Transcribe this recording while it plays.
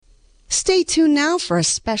Stay tuned now for a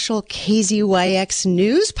special KZYX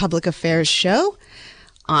News Public Affairs show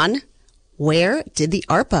on Where Did the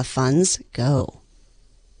ARPA Funds Go?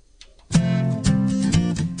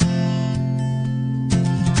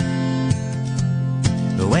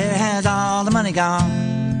 Where has all the money gone?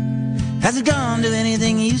 Has it gone to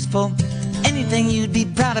anything useful? Anything you'd be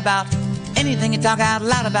proud about? Anything you talk out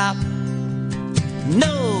loud about?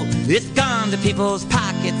 No, it's gone to people's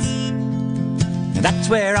pockets. And that's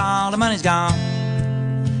where all the money's gone.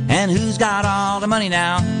 And who's got all the money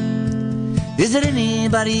now? Is it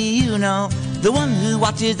anybody you know? The one who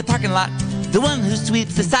watches the parking lot? The one who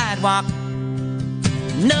sweeps the sidewalk?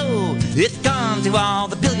 No, it's gone to all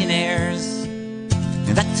the billionaires.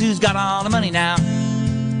 And that's who's got all the money now.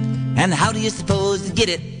 And how do you suppose to get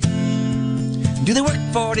it? Do they work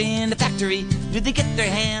for it in the factory? Do they get their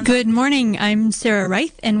hands? Good morning. I'm Sarah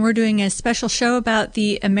Reith, and we're doing a special show about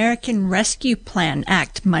the American Rescue Plan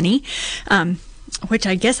Act money, which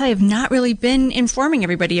I guess I have not really been informing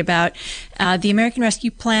everybody about. The American Rescue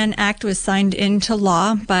Plan Act was signed into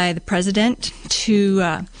law by the president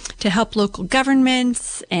to help local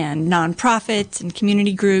governments and nonprofits and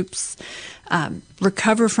community groups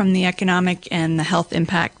recover from the economic and the health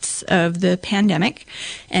impacts of the pandemic.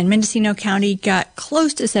 And Mendocino County got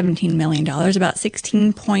close to $17 million, about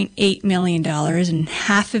 $16.8 million, and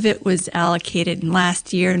half of it was allocated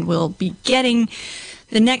last year and will be getting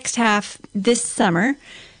the next half this summer.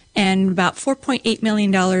 And about $4.8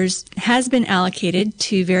 million has been allocated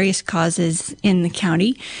to various causes in the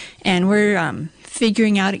county. And we're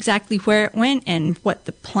figuring out exactly where it went and what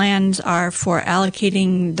the plans are for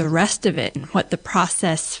allocating the rest of it and what the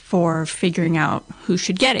process for figuring out who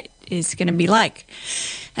should get it is going to be like.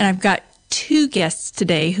 And I've got two guests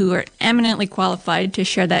today who are eminently qualified to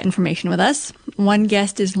share that information with us. One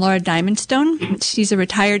guest is Laura Diamondstone. She's a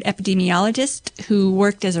retired epidemiologist who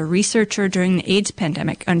worked as a researcher during the AIDS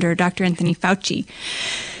pandemic under Dr. Anthony Fauci.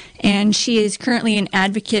 And she is currently an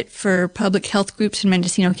advocate for public health groups in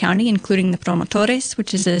Mendocino County, including the Promotores,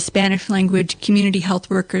 which is a Spanish-language community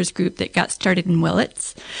health workers group that got started in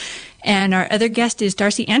Willits. And our other guest is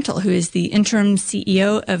Darcy Antle, who is the interim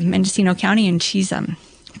CEO of Mendocino County, and she's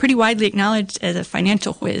pretty widely acknowledged as a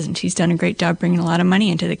financial whiz, and she's done a great job bringing a lot of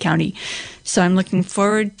money into the county. So I'm looking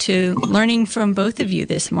forward to learning from both of you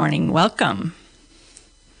this morning. Welcome.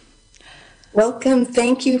 Welcome.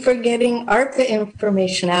 Thank you for getting ARPA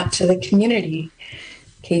information out to the community,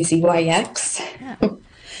 KZYX. Yeah.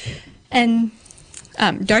 And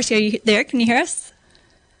Darcy, are you there? Can you hear us?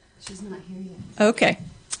 She's not here yet. Okay.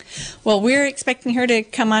 Well, we're expecting her to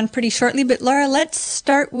come on pretty shortly, but Laura, let's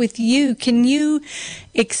start with you. Can you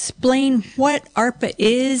explain what ARPA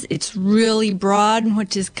is? It's really broad,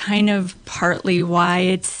 which is kind of partly why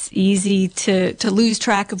it's easy to lose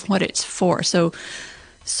track of what it's for. So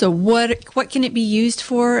what can it be used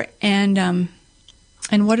for, and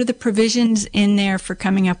what are the provisions in there for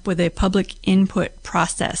coming up with a public input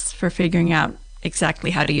process for figuring out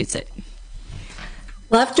exactly how to use it?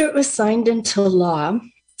 Well, after it was signed into law,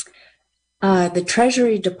 the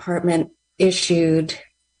Treasury Department issued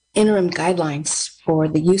interim guidelines for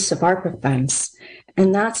the use of ARPA funds,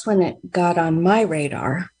 and that's when it got on my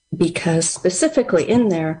radar, because specifically in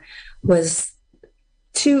there was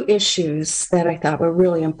two issues that I thought were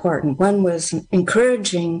really important. One was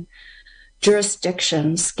encouraging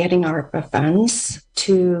jurisdictions getting ARPA funds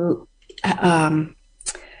to have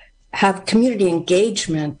community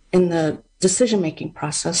engagement in the decision-making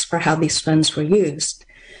process for how these funds were used.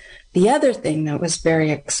 The other thing that was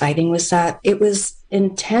very exciting was that it was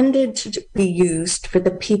intended to be used for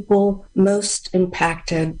the people most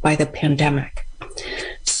impacted by the pandemic.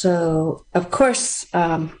 So, of course,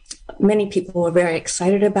 many people were very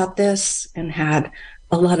excited about this and had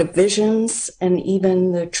a lot of visions, and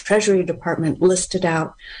even the Treasury Department listed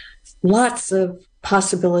out lots of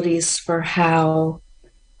possibilities for how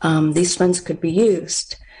these funds could be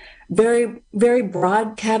used. Very, very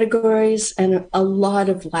broad categories and a lot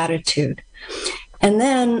of latitude. And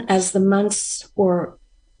then as the months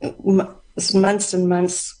and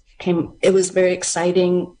months came, it was very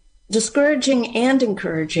exciting, discouraging and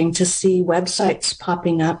encouraging to see websites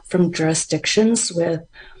popping up from jurisdictions with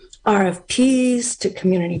RFPs to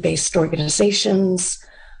community-based organizations,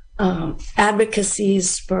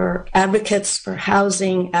 advocates for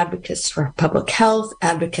housing, advocates for public health,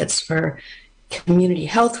 advocates for community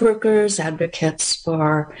health workers, advocates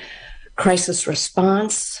for crisis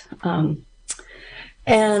response.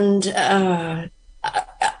 And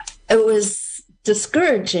it was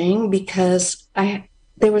discouraging because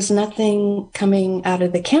there was nothing coming out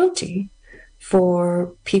of the county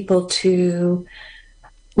for people to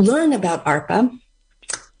learn about ARPA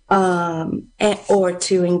or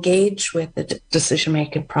to engage with the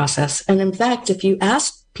decision-making process. And in fact, if you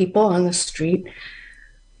ask people on the street,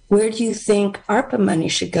 where do you think ARPA money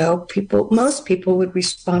should go? Most people would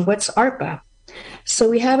respond, what's ARPA? So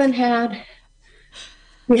we haven't had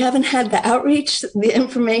the outreach, the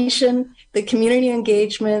information, the community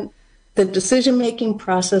engagement, the decision-making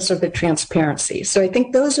process, or the transparency. So I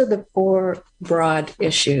think those are the four broad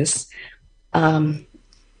issues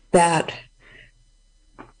that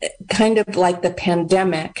kind of like the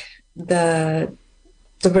pandemic, the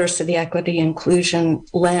diversity, equity, inclusion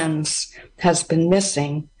lens has been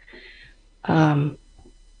missing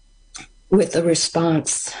with the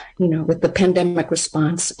response, with the pandemic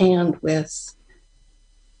response and with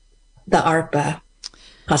the ARPA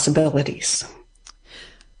possibilities.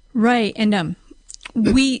 Right. And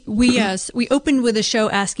we opened with a show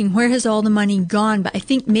asking where has all the money gone, but I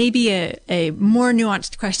think maybe a more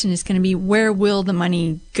nuanced question is going to be where will the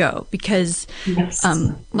money go? Because yes.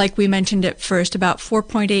 Like we mentioned at first, about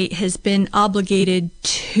 4.8 has been obligated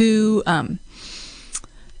to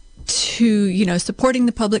supporting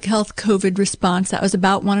the public health COVID response. That was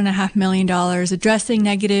about $1.5 million, addressing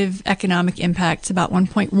negative economic impacts, about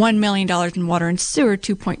 $1.1 million, in water and sewer,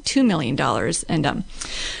 $2.2 million. And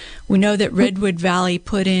we know that Redwood Valley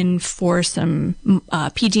put in for some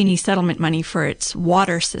PG&E settlement money for its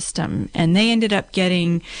water system, and they ended up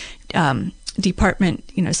getting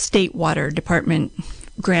state water department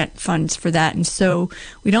grant funds for that. And so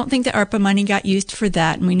we don't think that ARPA money got used for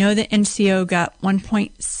that. And we know that NCO got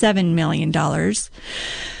 $1.7 million.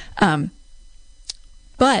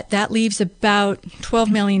 But that leaves about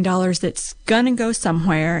 $12 million that's going to go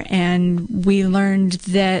somewhere. And we learned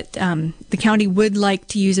that the county would like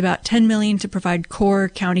to use about $10 million to provide core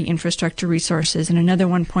county infrastructure resources and another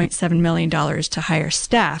 $1.7 million to hire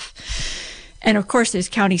staff. And of course, there's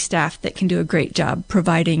county staff that can do a great job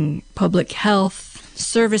providing public health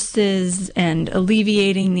services and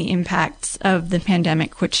alleviating the impacts of the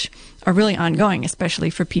pandemic, which are really ongoing, especially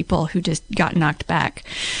for people who just got knocked back.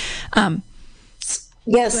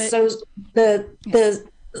 Yes. So the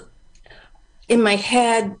in my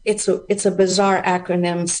head, it's a bizarre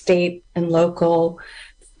acronym: state and local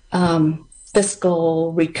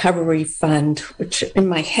fiscal recovery fund, which in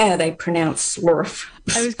my head I pronounce SLURF.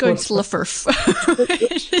 I was going SLUFRF.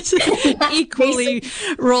 It equally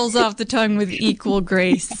rolls off the tongue with equal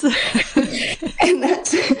grace. And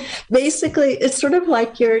that's basically, it's sort of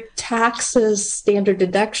like your taxes standard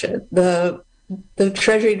deduction. The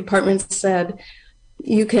Treasury Department said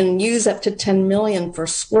you can use up to $10 million for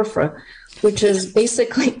SLURFRA, which is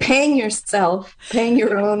basically paying your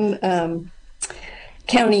own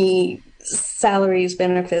county salaries,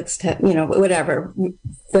 benefits, whatever,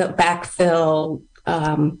 backfill,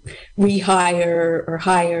 rehire or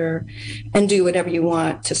hire, and do whatever you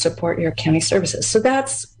want to support your county services. So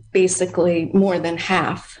that's basically more than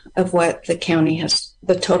half of what the county has,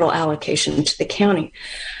 the total allocation to the county.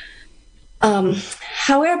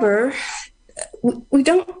 However,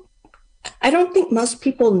 I don't think most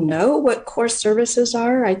people know what core services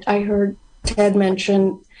are. I heard Ted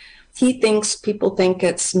mention he thinks people think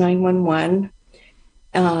it's 911,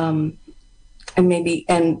 and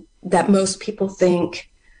that most people think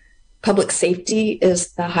public safety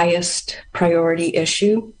is the highest priority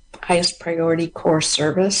issue, highest priority core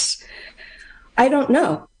service. I don't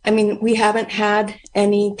know. I mean, we haven't had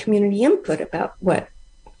any community input about what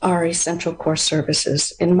are essential core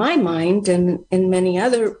services. In my mind, and in many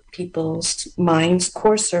other people's minds,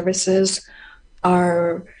 core services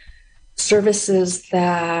are services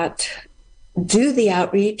that do the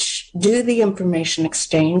outreach, do the information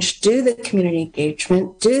exchange, do the community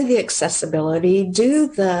engagement, do the accessibility, do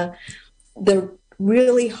the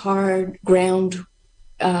really hard ground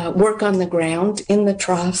work on the ground in the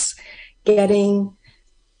troughs,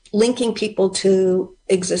 linking people to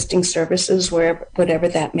existing services, whatever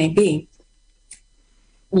that may be,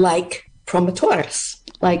 like promotores,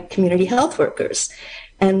 like community health workers.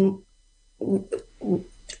 And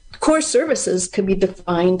core services could be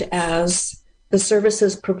defined as the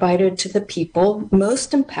services provided to the people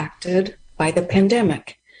most impacted by the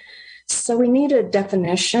pandemic. So we need a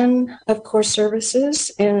definition of core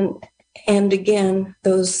services, and again,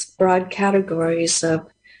 those broad categories of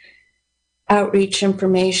outreach,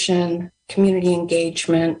 information, community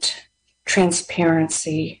engagement,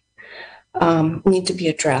 transparency need to be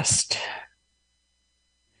addressed.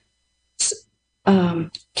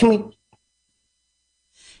 Can we?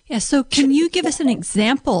 Yeah, so can you give us an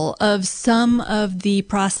example of some of the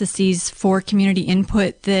processes for community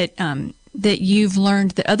input that you've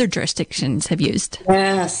learned that other jurisdictions have used?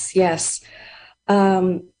 Yes.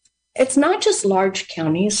 it's not just large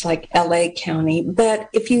counties like LA County, but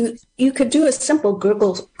if you could do a simple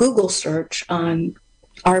Google search on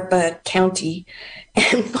ARPA County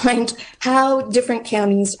and find how different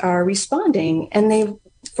counties are responding. And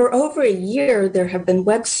for over a year, there have been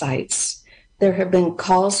websites. There have been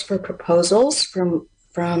calls for proposals from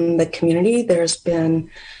the community. There's been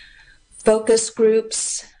focus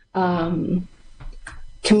groups, community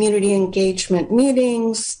engagement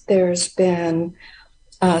meetings. There's been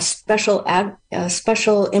special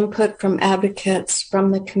input from advocates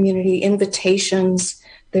from the community, invitations.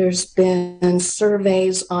 There's been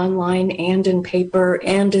surveys online and in paper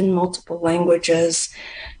and in multiple languages.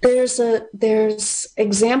 There's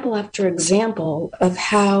example after example of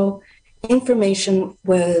how information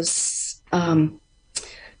was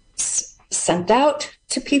sent out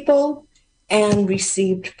to people and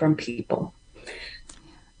received from people.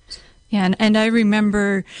 Yeah, and I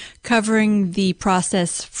remember covering the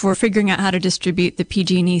process for figuring out how to distribute the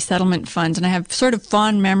PG&E settlement funds, and I have sort of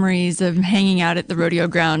fond memories of hanging out at the rodeo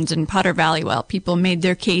grounds in Potter Valley while people made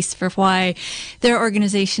their case for why their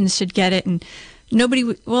organizations should get it, and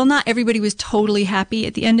not everybody was totally happy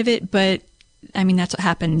at the end of it, but I mean, that's what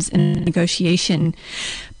happens in negotiation.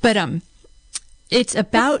 But it's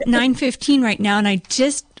about 9:15 right now, and I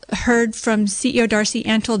just heard from CEO Darcy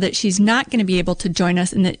Antle that she's not going to be able to join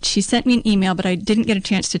us, and that she sent me an email, but I didn't get a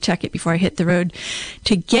chance to check it before I hit the road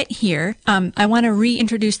to get here. I want to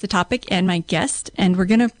reintroduce the topic and my guest, and we're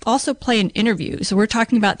going to also play an interview. So we're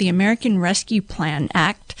talking about the American Rescue Plan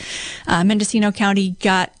Act. Mendocino County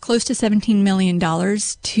got close to $17 million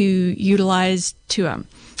to utilize to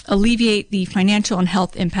alleviate the financial and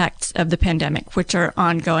health impacts of the pandemic, which are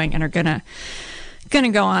ongoing and are going to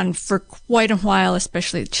go on for quite a while,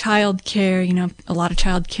 especially child care. You know, a lot of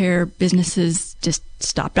child care businesses just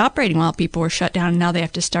stopped operating while people were shut down, and now they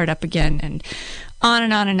have to start up again, and on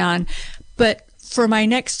and on and on. But for my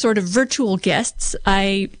next sort of virtual guests,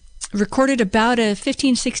 I recorded about a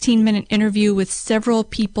 16 minute interview with several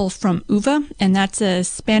people from UVA, and that's a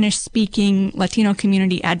Spanish-speaking Latino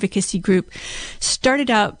community advocacy group. Started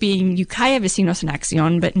out being Ukiah Vecinos en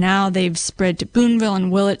Acción, but now they've spread to Boonville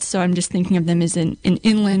and Willits, so I'm just thinking of them as an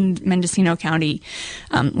inland Mendocino County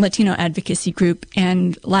Latino advocacy group.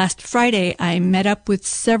 And last Friday, I met up with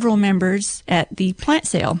several members at the plant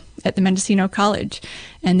sale at the Mendocino College,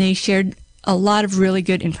 and they shared a lot of really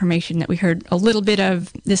good information that we heard a little bit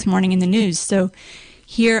of this morning in the news. So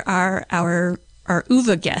here are our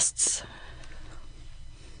UVA guests.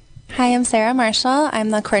 Hi, I'm Sarah Marshall. I'm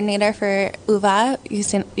the coordinator for UVA,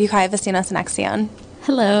 Ukiah Vecinos en Acción.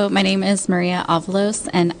 Hello, my name is Maria Avalos,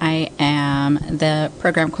 and I am the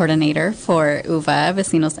program coordinator for UVA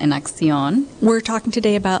Vecinos en Acción. We're talking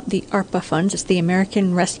today about the ARPA funds. It's the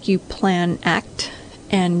American Rescue Plan Act.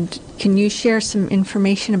 And can you share some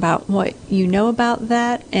information about what you know about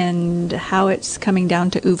that and how it's coming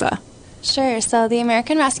down to UVA? Sure. So the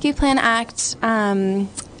American Rescue Plan Act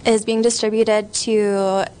is being distributed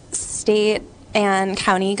to state and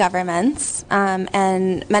county governments.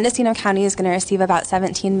 And Mendocino County is going to receive about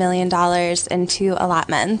 $17 million in two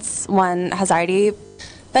allotments. One has already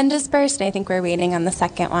been dispersed, and I think we're waiting on the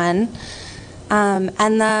second one.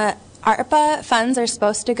 And the ARPA funds are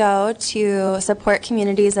supposed to go to support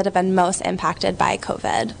communities that have been most impacted by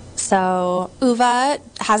COVID. So UVA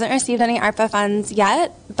hasn't received any ARPA funds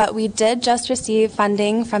yet, but we did just receive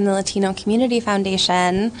funding from the Latino Community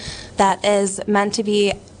Foundation that is meant to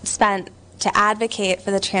be spent to advocate for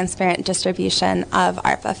the transparent distribution of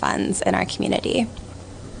ARPA funds in our community.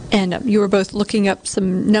 And you were both looking up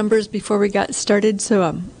some numbers before we got started.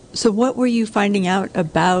 So what were you finding out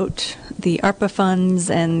about the ARPA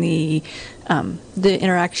funds and the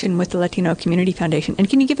interaction with the Latino Community Foundation? And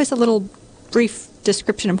can you give us a little brief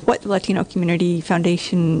description of what the Latino Community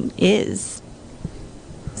Foundation is?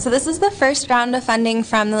 So this is the first round of funding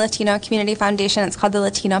from the Latino Community Foundation. It's called the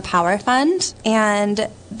Latino Power Fund. And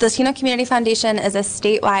the Latino Community Foundation is a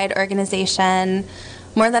statewide organization.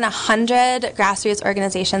 More than 100 grassroots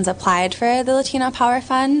organizations applied for the Latino Power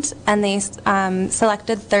Fund, and they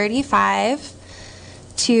selected 35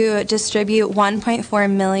 to distribute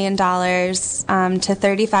 $1.4 million to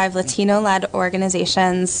 35 Latino-led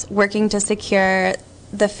organizations working to secure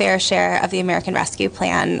the fair share of the American Rescue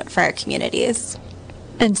Plan for our communities.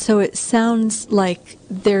 And so it sounds like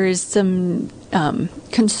there is some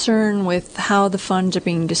concern with how the funds are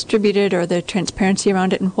being distributed or the transparency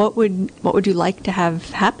around it. And what would you like to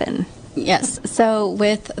have happen? Yes. So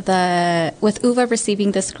with UVA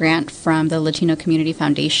receiving this grant from the Latino Community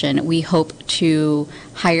Foundation, we hope to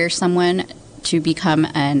hire someone to become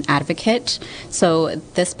an advocate. So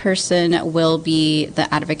this person will be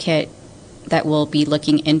the advocate that will be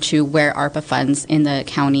looking into where ARPA funds in the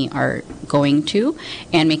county are going to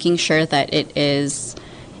and making sure that it is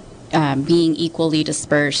being equally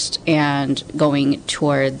dispersed and going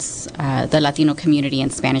towards the Latino community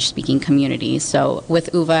and Spanish-speaking community. So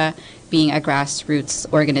with UVA being a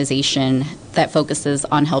grassroots organization that focuses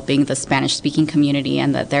on helping the Spanish-speaking community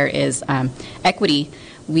and that there is equity,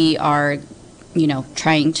 we are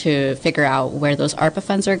trying to figure out where those ARPA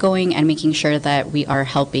funds are going and making sure that we are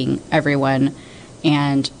helping everyone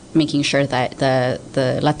and making sure that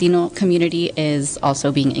the Latino community is also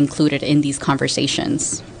being included in these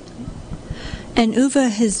conversations. And UVA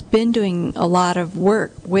has been doing a lot of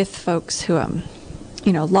work with folks who,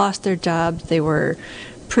 lost their jobs. They were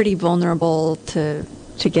pretty vulnerable to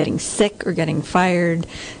getting sick or getting fired.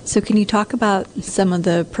 So can you talk about some of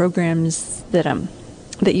the programs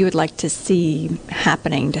that you would like to see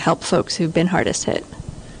happening to help folks who've been hardest hit?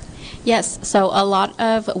 Yes, so a lot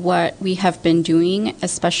of what we have been doing,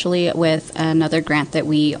 especially with another grant that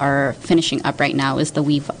we are finishing up right now, is the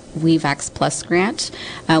WeVax Plus grant.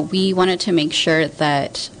 We wanted to make sure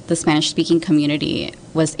that the Spanish-speaking community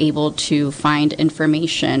was able to find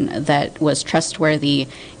information that was trustworthy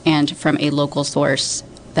and from a local source,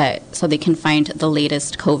 so they can find the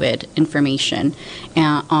latest COVID information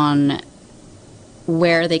on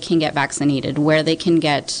where they can get vaccinated, where they can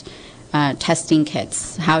get testing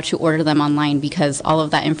kits, how to order them online, because all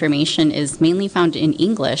of that information is mainly found in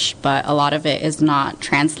English, but a lot of it is not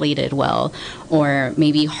translated well, or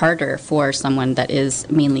maybe harder for someone that is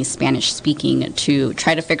mainly Spanish speaking to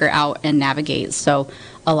try to figure out and navigate. So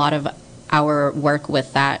a lot of our work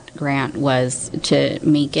with that grant was to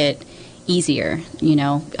make it easier.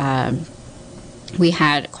 We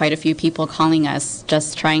had quite a few people calling us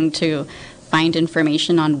just trying to find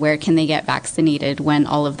information on where can they get vaccinated when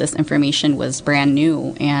all of this information was brand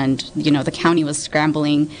new, and the county was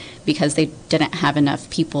scrambling because they didn't have enough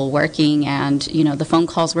people working, and the phone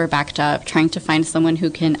calls were backed up trying to find someone who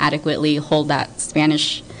can adequately hold that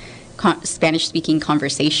Spanish speaking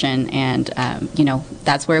conversation, and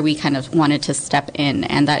that's where we kind of wanted to step in,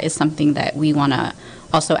 and that is something that we want to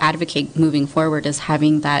also advocate moving forward, is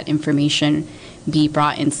having that information be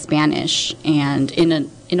brought in Spanish and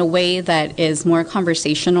in a way that is more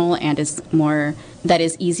conversational and that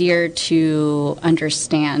is easier to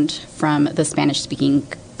understand from the Spanish-speaking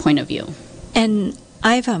point of view. And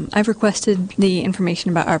I've requested the information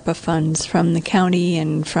about ARPA funds from the county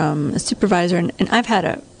and from a supervisor, and I've had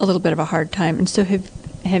a little bit of a hard time. And so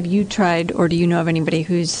have you tried, or do you know of anybody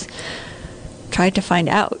who's tried to find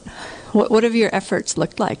out? What have your efforts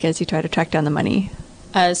looked like as you try to track down the money?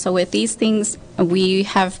 So with these things, we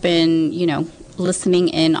have been, listening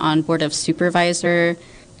in on Board of Supervisor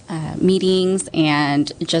meetings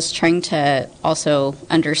and just trying to also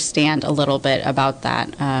understand a little bit about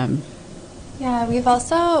that. Yeah, we've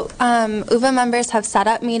also, UVA members have set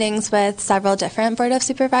up meetings with several different Board of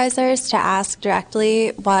Supervisors to ask directly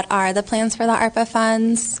what are the plans for the ARPA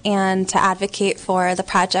funds and to advocate for the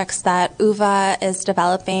projects that UVA is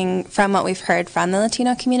developing from what we've heard from the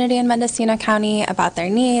Latino community in Mendocino County about their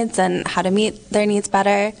needs and how to meet their needs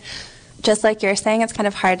better. Just like you're saying, it's kind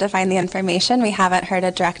of hard to find the information. We haven't heard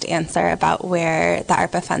a direct answer about where the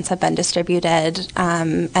ARPA funds have been distributed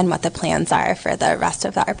and what the plans are for the rest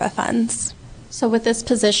of the ARPA funds. So with this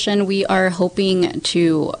position, we are hoping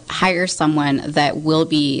to hire someone that will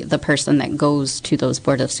be the person that goes to those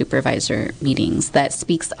Board of Supervisor meetings, that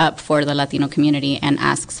speaks up for the Latino community and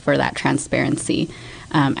asks for that transparency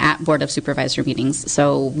at Board of Supervisor meetings.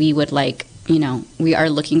 So we would we are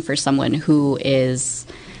looking for someone who is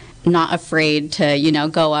not afraid to,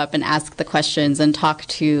 go up and ask the questions and talk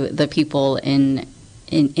to the people in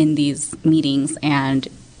these meetings and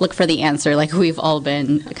look for the answer like we've all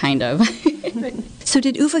been, kind of. So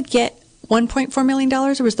did UVA get $1.4 million, or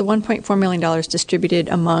was the $1.4 million distributed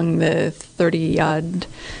among the 30-odd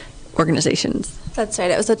organizations? That's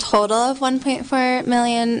right. It was a total of $1.4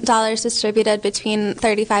 million distributed between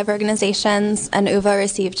 35 organizations, and UVA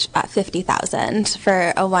received about $50,000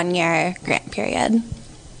 for a one-year grant period.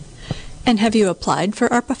 And have you applied for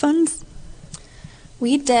ARPA funds?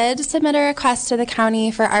 We did submit a request to the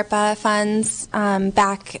county for ARPA funds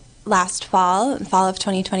back last fall of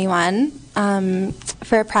 2021,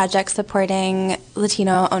 for a project supporting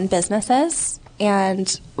Latino-owned businesses.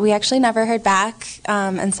 And we actually never heard back,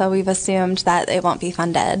 and so we've assumed that it won't be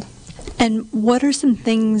funded. And what are some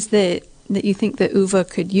things that you think that UVA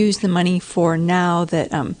could use the money for now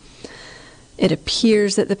that it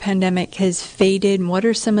appears that the pandemic has faded? And what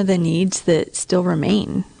are some of the needs that still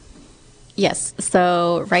remain? Yes.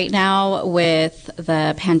 So right now, with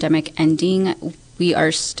the pandemic ending, we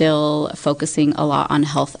are still focusing a lot on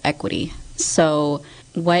health equity. So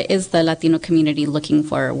what is the Latino community looking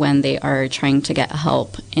for when they are trying to get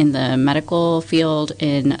help in the medical field,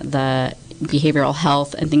 in the behavioral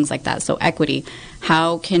health, and things like that? So equity.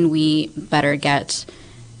 How can we better get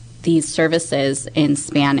these services in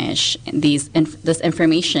Spanish, this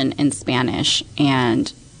information in Spanish,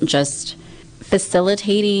 and just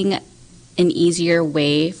facilitating an easier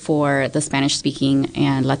way for the Spanish-speaking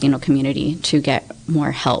and Latino community to get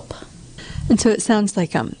more help? And so it sounds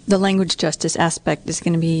like the language justice aspect is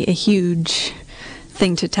going to be a huge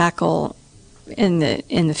thing to tackle in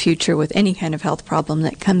the future with any kind of health problem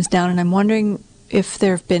that comes down. And I'm wondering if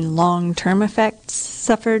there have been long-term effects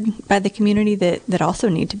suffered by the community that also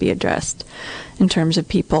need to be addressed in terms of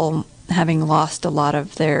people having lost a lot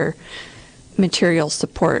of their material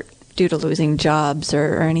support due to losing jobs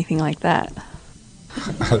or anything like that.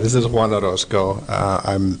 This is Juan Orozco.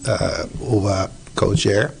 I'm UVA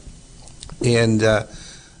co-chair. And,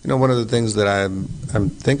 one of the things that I'm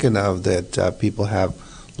thinking of that people have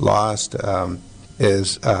lost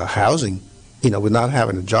is housing. With not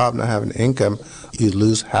having a job, not having income, you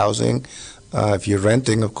lose housing. If you're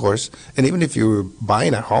renting, of course, and even if you're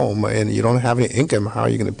buying a home and you don't have any income, how are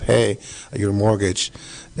you going to pay your mortgage?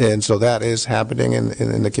 And so that is happening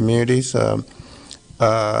in the communities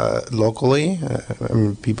locally.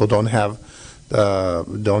 People don't have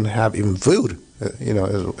even food,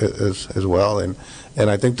 as well. And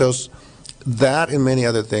I think that and many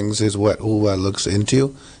other things is what UVA looks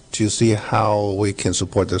into, to see how we can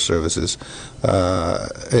support those services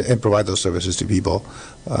and provide those services to people.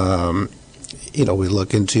 We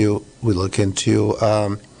look into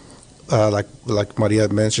like Maria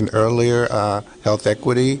mentioned earlier, health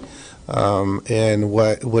equity, and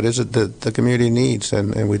what is it that the community needs,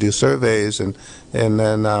 and we do surveys and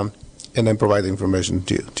then provide the information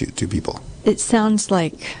to people. It sounds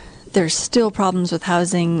like there's still problems with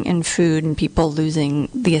housing and food and people losing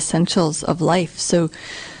the essentials of life. So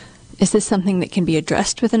is this something that can be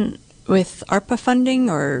addressed with ARPA funding,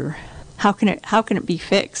 or how can it be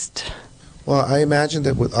fixed? Well, I imagine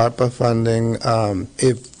that with ARPA funding,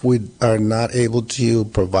 if we are not able to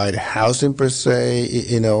provide housing per se,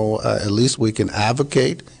 at least we can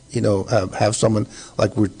advocate. Have someone,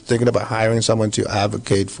 like we're thinking about hiring someone to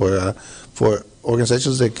advocate for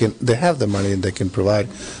organizations they have the money and they can provide,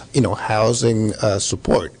 housing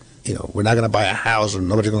support. We're not going to buy a house, or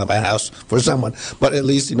nobody's going to buy a house for someone, but at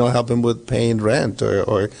least, help them with paying rent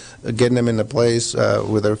or getting them in a place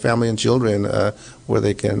with their family and children where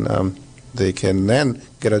they can then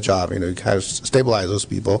get a job. Kind of stabilize those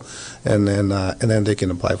people, and then they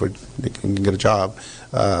can get a job.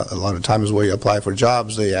 A lot of times where you apply for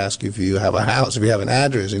jobs, they ask you if you have a house, if you have an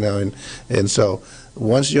address, and so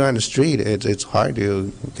once you're on the street, it's hard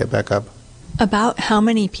to get back up. About how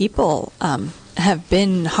many people have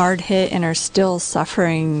been hard hit and are still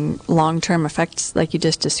suffering long-term effects like you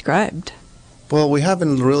just described? Well, we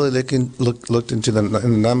haven't really looked into the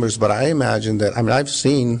numbers, but I imagine that. I've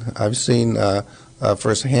seen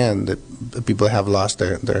firsthand that people have lost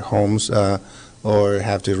their homes or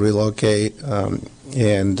have to relocate,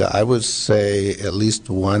 and I would say at least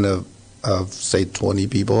one of say 20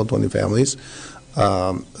 people, 20 families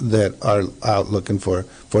that are out looking for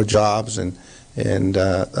jobs, and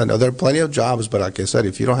I know there are plenty of jobs, but like I said,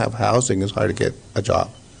 if you don't have housing, it's hard to get a job.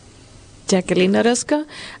 Jacqueline Orozco.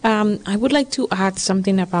 I would like to add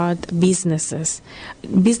something about businesses.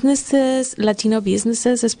 Latino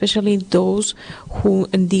businesses, especially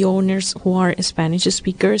the owners who are Spanish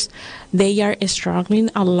speakers, they are struggling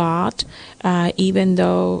a lot, even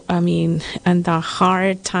though, and the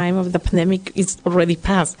hard time of the pandemic is already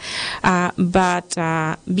past. But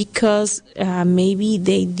because maybe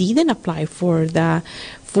they didn't apply for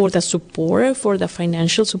the support, for the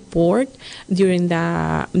financial support during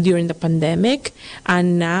the pandemic,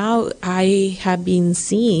 and now I have been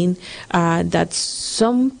seeing that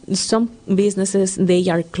some businesses, they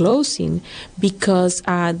are closing because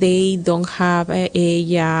they don't have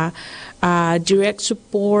a direct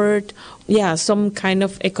support, some kind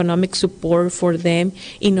of economic support for them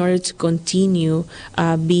in order to continue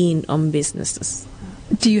being on businesses.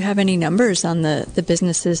 Do you have any numbers on the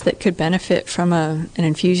businesses that could benefit from an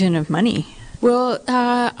infusion of money? Well,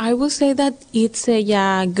 I will say that it's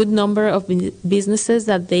a good number of businesses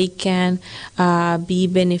that they can be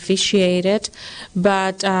beneficiated,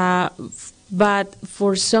 but but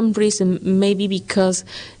for some reason, maybe because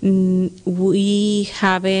we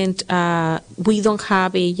don't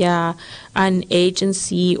have an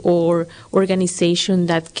agency or organization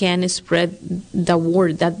that can spread the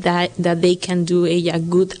word that they can do a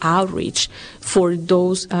good outreach for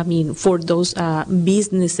those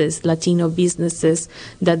businesses, Latino businesses,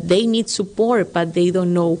 that they need support, but they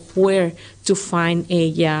don't know where to find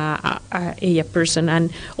a person.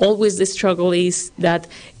 And always the struggle is that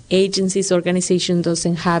agencies, organization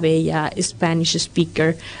doesn't have a Spanish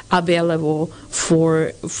speaker available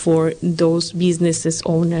for those businesses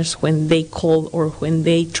owners when they call or when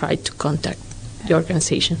they try to contact the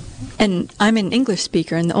organization. And I'm an English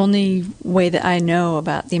speaker, and the only way that I know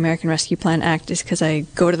about the American Rescue Plan Act is because I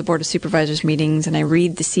go to the Board of Supervisors meetings and I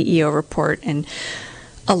read the CEO report, and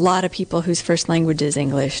a lot of people whose first language is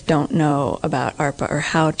English don't know about ARPA or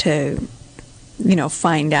how to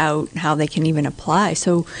find out how they can even apply.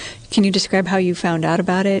 So can you describe how you found out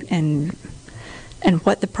about it and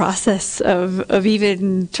what the process of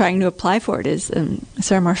even trying to apply for it is?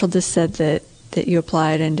 Sarah Marshall just said that you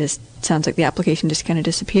applied and just sounds like the application just kind of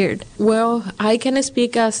disappeared. Well, I can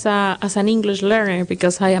speak as an English learner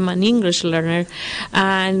because I am an English learner,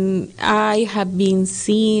 and I have been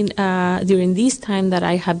seeing during this time that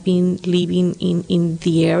I have been living in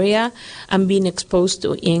the area and being exposed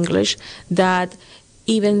to English, that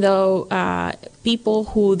even though people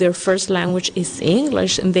who their first language is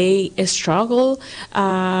English, they struggle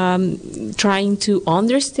trying to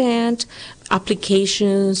understand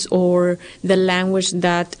applications or the language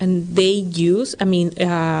that they use,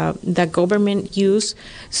 the government use.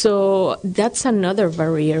 So that's another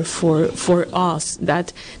barrier for us,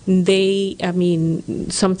 that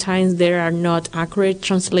sometimes there are not accurate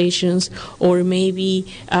translations, or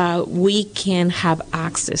maybe we can have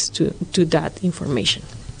access to that information.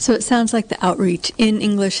 So it sounds like the outreach in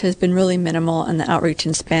English has been really minimal, and the outreach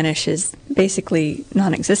in Spanish is basically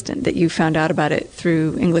non-existent, that you found out about it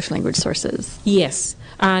through English language sources. Yes,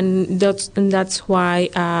 and that's why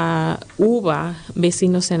UVA,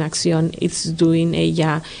 Vecinos en Acción, it's doing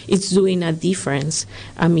a difference.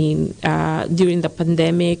 During the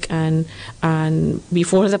pandemic and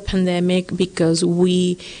before the pandemic, because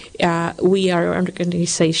we are an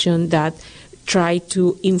organization that try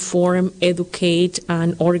to inform, educate,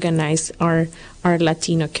 and organize our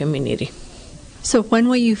Latino community. So when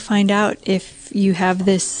will you find out if you have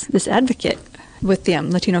this advocate with the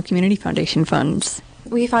Latino Community Foundation funds?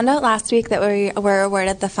 We found out last week that we were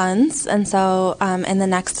awarded the funds, and so in the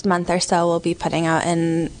next month or so we'll be putting out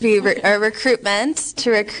a recruitment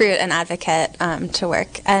to recruit an advocate to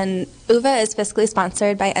work. And UVA is fiscally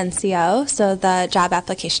sponsored by NCO, so the job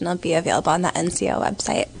application will be available on the NCO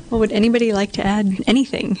website. Well, would anybody like to add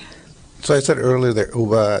anything? So I said earlier that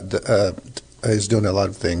UVA is doing a lot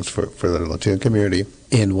of things for the Latino community.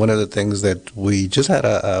 And one of the things that we just had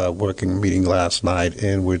a working meeting last night,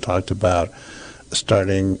 and we talked about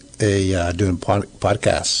starting doing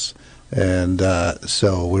podcasts. And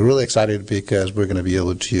so we're really excited because we're going to be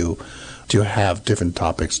able to have different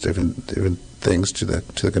topics, different things to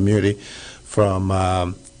the community, from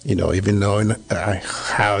even knowing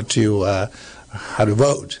how to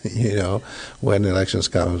vote, when elections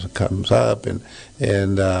comes up,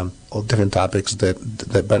 and all different topics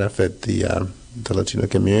that benefit the Latino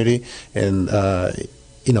community, and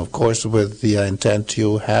of course, with the intent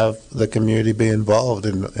to have the community be involved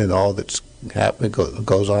in all that's happening,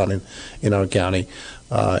 goes on in our county,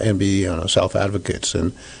 and be self-advocates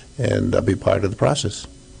and be part of the process.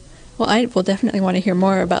 Well, I will definitely want to hear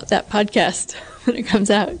more about that podcast when it comes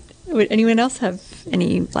out. Would anyone else have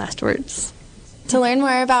any last words? To learn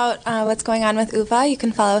more about what's going on with UVA, you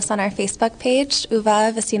can follow us on our Facebook page,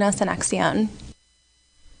 UVA Vecinos en Acción.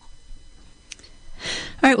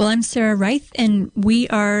 All right, well, I'm Sarah Reith, and we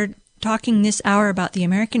are talking this hour about the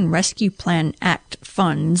American Rescue Plan Act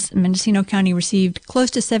funds. Mendocino County received close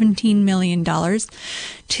to $17 million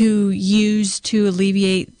to use to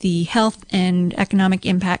alleviate the health and economic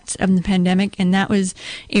impacts of the pandemic. And that was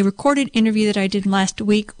a recorded interview that I did last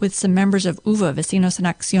week with some members of UVA, Vecinos en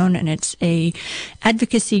Acción, and it's a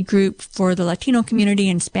advocacy group for the Latino community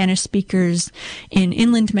and Spanish speakers in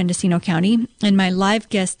inland Mendocino County. And my live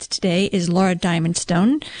guest today is Laura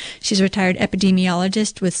Diamondstone. She's a retired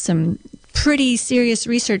epidemiologist with some pretty serious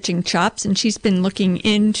researching chops, and she's been looking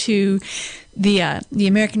into the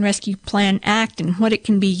American Rescue Plan Act and what it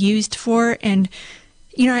can be used for. And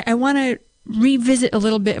I want to revisit a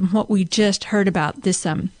little bit of what we just heard about. This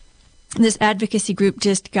advocacy group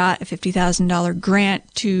just got a $50,000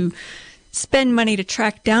 grant to spend money to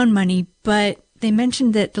track down money, but they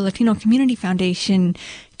mentioned that the Latino Community Foundation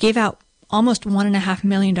gave out almost $1.5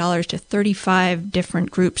 million to 35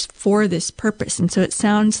 different groups for this purpose. And so it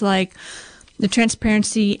sounds like the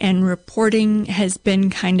transparency and reporting has been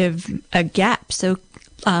kind of a gap. So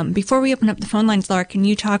before we open up the phone lines, Laura, can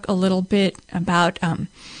you talk a little bit about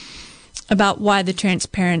why the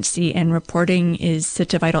transparency and reporting is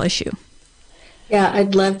such a vital issue? Yeah,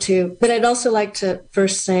 I'd love to. But I'd also like to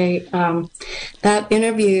first say that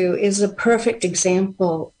interview is a perfect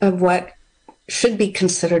example of what should be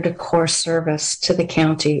considered a core service to the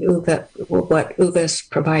county, what UVA is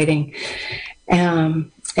providing.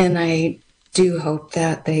 And I do hope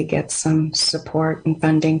that they get some support and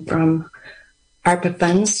funding from ARPA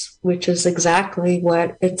funds, which is exactly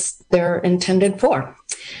what they're intended for.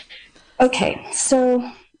 Okay,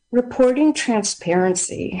 so reporting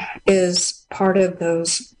transparency is part of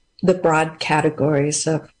the broad categories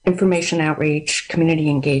of information outreach, community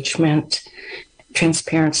engagement,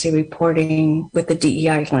 transparency reporting with the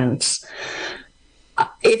DEI lens.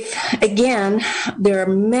 There are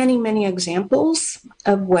many, many examples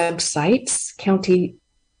of websites, county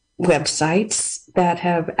websites, that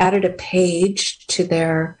have added a page to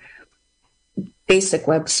their basic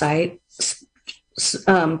website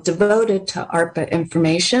devoted to ARPA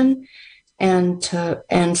information, and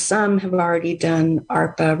some have already done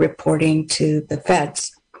ARPA reporting to the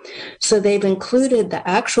feds. So they've included the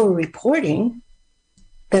actual reporting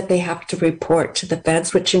that they have to report to the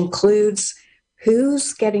feds, which includes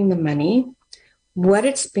who's getting the money, what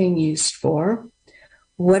it's being used for,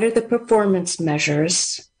 what are the performance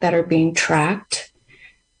measures that are being tracked,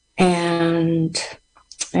 and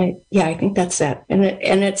I think that's it.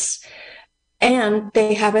 And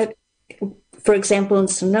they have it, for example, in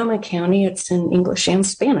Sonoma County, it's in English and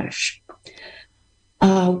Spanish.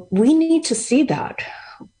 We need to see that.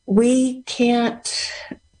 We can't,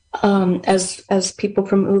 as people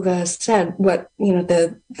from UVA said,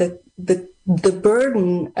 the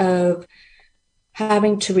burden of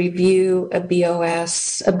having to review a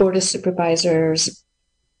BOS, a Board of Supervisors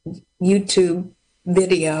YouTube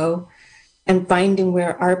video, and finding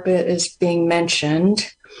where ARPA is being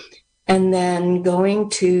mentioned, and then going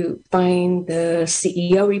to find the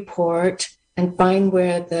CEO report and find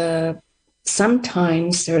where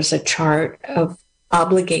sometimes there's a chart of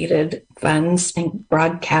obligated funds and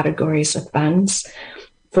broad categories of funds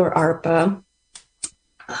for ARPA,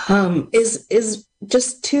 is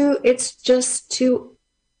just too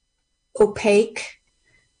opaque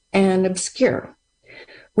and obscure.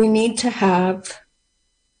 We need to have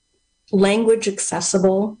language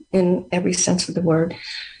accessible in every sense of the word,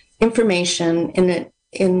 information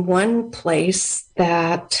in one place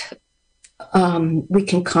that we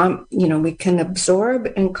can absorb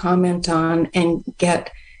and comment on and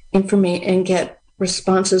get information and get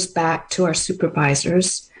responses back to our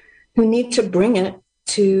supervisors, who need to bring it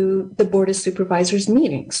to the Board of Supervisors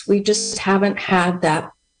meetings. We just haven't had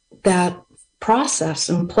that process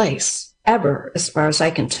in place ever, as far as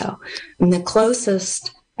I can tell. And the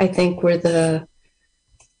closest, I think, were the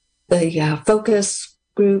focus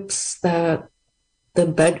groups, for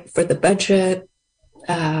the budget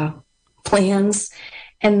plans,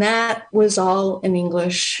 and that was all in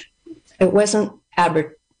English. It wasn't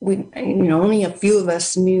only a few of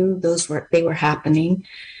us knew they were happening,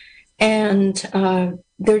 and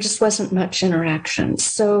there just wasn't much interaction.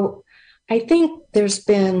 So I think there's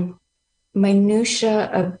been minutia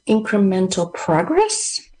of incremental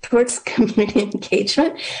progress towards community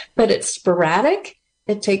engagement, but it's sporadic.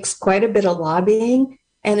 It takes quite a bit of lobbying,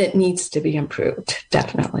 and it needs to be improved,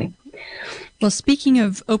 definitely. Well, speaking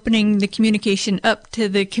of opening the communication up to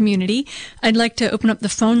the community, I'd like to open up the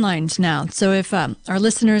phone lines now. So if our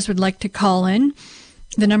listeners would like to call in,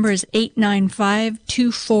 the number is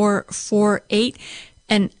 895-2448.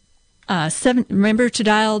 And remember to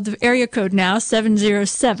dial the area code now,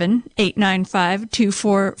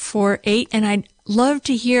 707-895-2448. And I'd love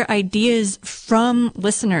to hear ideas from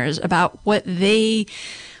listeners about what they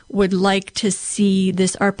would like to see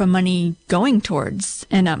this ARPA money going towards.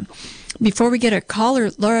 And before we get a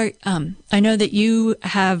caller, Laura, I know that you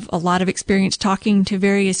have a lot of experience talking to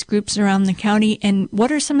various groups around the county. And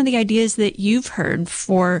what are some of the ideas that you've heard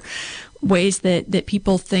for ways that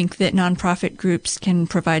people think that nonprofit groups can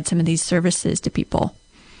provide some of these services to people?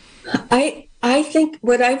 I think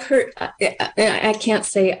what I've heard, I can't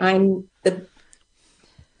say I'm the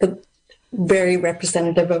very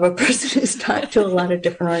representative of a person who's talked to a lot of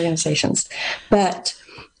different organizations, but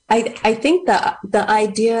I think the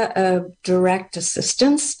idea of direct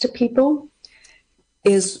assistance to people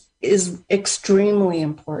is extremely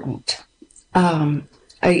important. I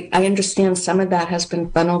understand some of that has been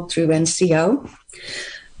funneled through NCO,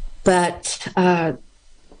 but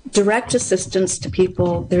direct assistance to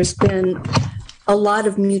people. There's been a lot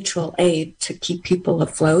of mutual aid to keep people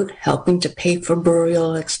afloat, helping to pay for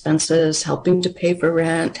burial expenses, helping to pay for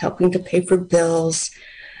rent, helping to pay for bills,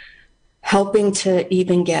 helping to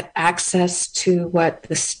even get access to what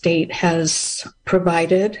the state has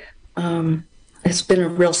provided. It's been a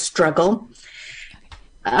real struggle.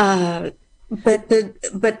 But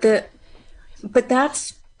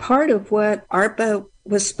that's part of what ARPA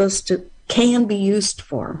can be used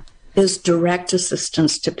for, is direct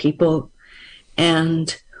assistance to people.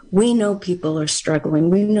 And we know people are struggling.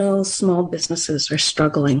 We know small businesses are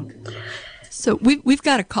struggling. So we've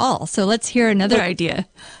got a call. So let's hear another idea.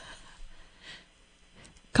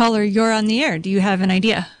 Caller, you're on the air. Do you have an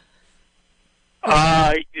idea?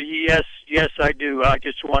 Yes, I do. I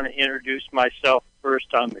just want to introduce myself first.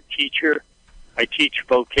 I'm a teacher. I teach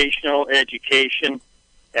vocational education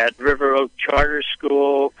at River Oak Charter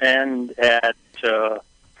School and at the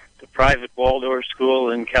private Waldorf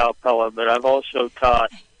School in Calpella, but I've also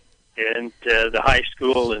taught in the high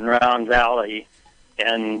school in Round Valley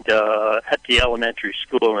and at the elementary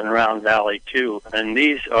school in Round Valley, too. And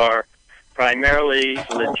these are primarily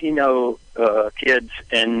Latino kids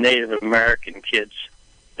and Native American kids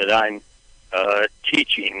that I'm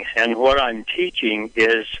teaching. And what I'm teaching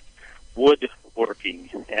is woodworking.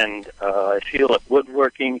 And I feel that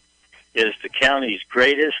woodworking is the county's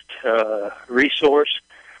greatest resource.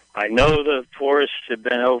 I know the forests have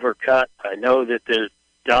been overcut. I know that the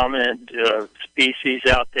dominant species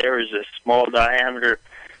out there is a small diameter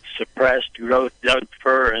suppressed growth Doug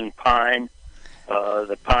fir and pine.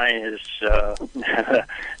 The pine is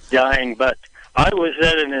dying, but I was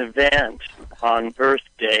at an event on Earth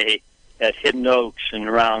Day at Hidden Oaks in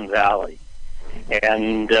Round Valley,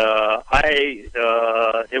 and it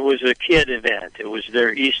was a kid event. It was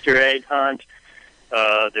their Easter egg hunt,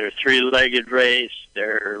 their three-legged race,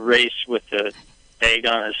 their race with the egg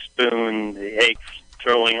on a spoon, the egg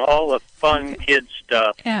throwing, all the fun kid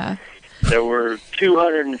stuff. Yeah. There were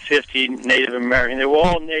 250 Native American. They were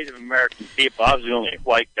all Native American people. I was the only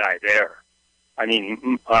white guy there. I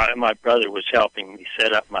mean, my brother was helping me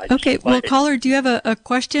set up my Okay, display. well, caller, do you have a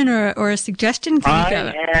question or a suggestion?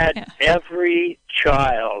 I had every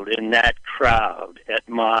child in that crowd at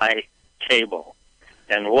my table.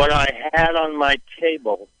 And what I had on my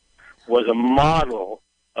table was a model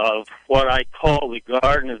of what I call the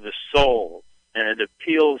Garden of the Soul. And it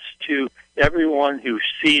appeals to everyone who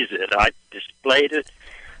sees it. I displayed it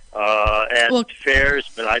at fairs,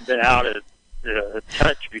 but I've been out of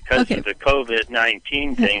touch because of the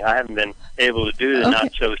COVID-19 thing. I haven't been able to do the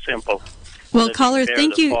not so simple. Well, caller,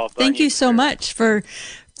 thank you so much for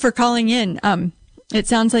calling in. It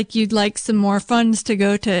sounds like you'd like some more funds to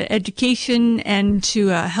go to education and to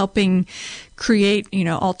helping create,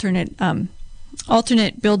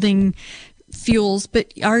 alternate building fuels.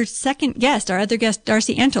 But our other guest,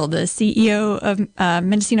 Darcy Antle, the CEO of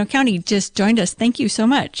Mendocino County, just joined us. Thank you so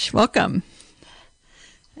much. Welcome.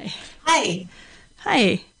 Hi.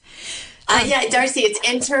 Hi. Yeah, Darcy, it's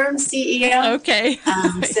interim CEO. Okay.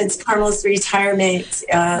 Since Carmel's retirement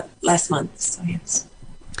last month. So yes.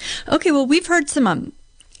 Okay. Well, we've heard some.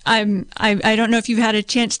 I don't know if you've had a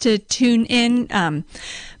chance to tune in,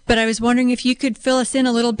 but I was wondering if you could fill us in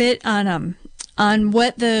a little bit on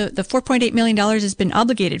what the $4.8 million has been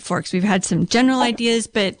obligated for, because we've had some general ideas,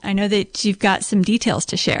 but I know that you've got some details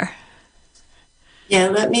to share. Yeah,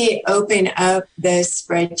 let me open up the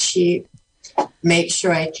spreadsheet, make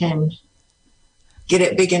sure I can get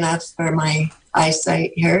it big enough for my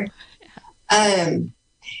eyesight here.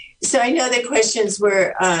 So I know the questions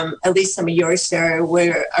were, at least some of yours, Sarah,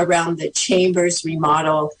 were around the Chambers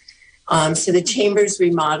remodel. So the Chambers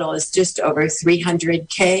remodel is just over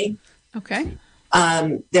 $300K. Okay.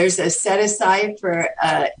 There's a set aside for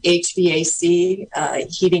HVAC,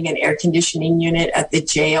 heating and air conditioning unit at the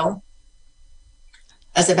jail.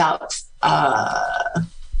 That's about,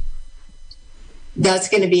 that's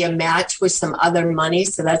going to be a match with some other money.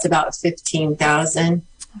 So that's about $15,000.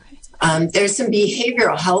 Okay. There's some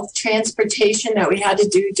behavioral health transportation that we had to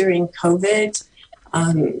do during COVID,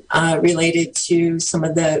 related to some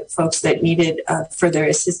of the folks that needed further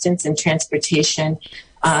assistance and transportation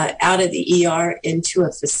out of the ER into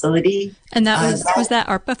a facility. And that was that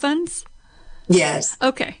ARPA funds? Yes.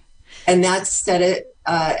 Okay. And that's set it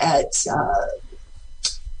at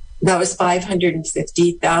that was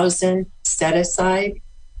 $550,000 set aside.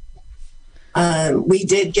 We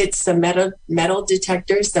did get some metal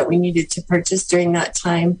detectors that we needed to purchase during that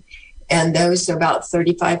time, and those are about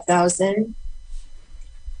 $35,000.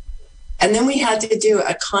 And then we had to do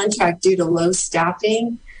a contract due to low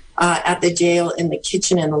staffing at the jail in the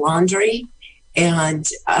kitchen and the laundry. And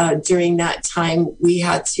during that time, we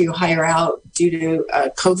had to hire out due to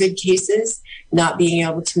COVID cases, not being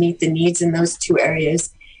able to meet the needs in those two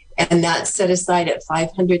areas. And that's set aside at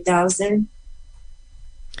 $500,000.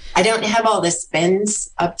 I don't have all the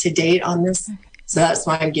spends up to date on this, so that's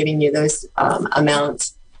why I'm giving you those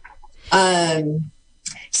amounts.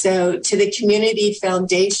 So to the community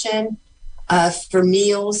foundation for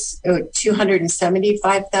meals,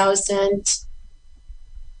 $275,000.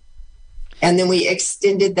 And then we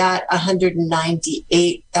extended that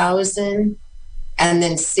 198,000 and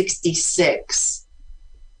then 66.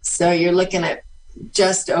 So you're looking at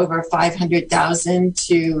just over 500,000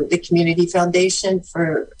 to the community foundation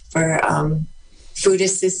for food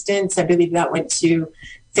assistance. I believe that went to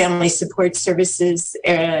family support services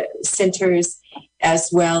centers as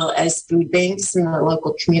well as food banks in the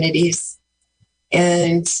local communities.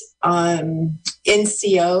 And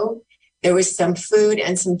NCO, there was some food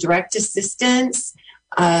and some direct assistance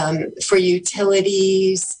for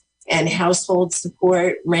utilities and household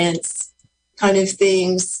support, rents, kind of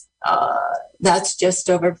things. That's just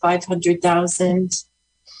over 500,000.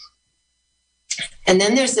 And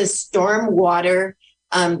then there's a stormwater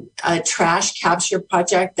trash capture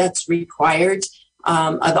project that's required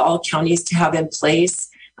of all counties to have in place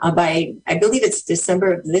by, I believe it's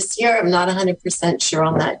December of this year. I'm not 100% sure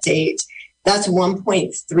on that date. That's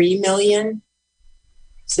 $1.3 million.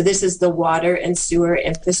 So this is the water and sewer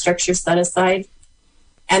infrastructure set aside.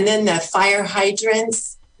 And then the fire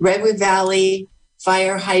hydrants, Redwood Valley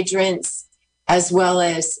fire hydrants, as well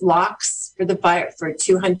as locks for the fire for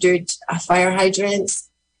 200 fire hydrants.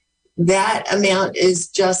 That amount is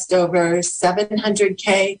just over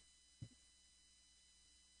 $700K.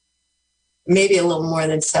 Maybe a little more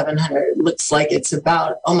than 700. It looks like it's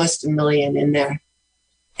about almost $1 million in there,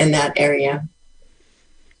 in that area.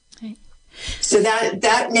 Okay. So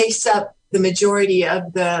that makes up the majority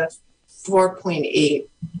of the 4.8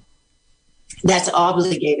 that's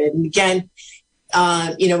obligated. And again,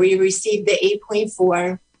 we received the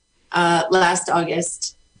 8.4 last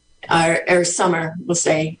August, or summer, we'll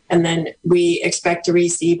say, and then we expect to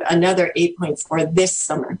receive another 8.4 this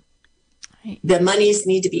summer. Right. The monies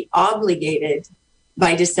need to be obligated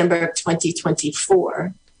by December of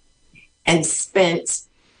 2024 and spent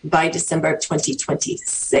by December of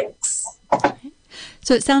 2026.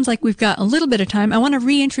 So it sounds like we've got a little bit of time. I want to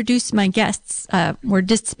reintroduce my guests. We're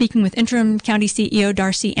just speaking with Interim County CEO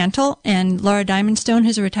Darcy Antle and Laura Diamondstone,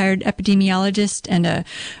 who's a retired epidemiologist and a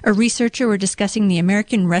researcher. We're discussing the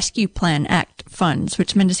American Rescue Plan Act funds,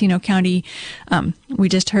 which Mendocino County, we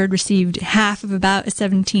just heard, received half of about a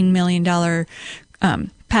 $17 million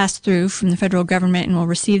pass through from the federal government, and will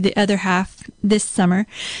receive the other half this summer.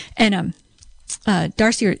 And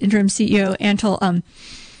Darcy, or Interim CEO Antle,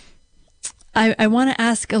 I want to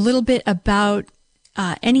ask a little bit about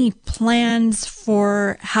any plans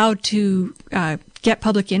for how to get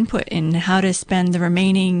public input and how to spend the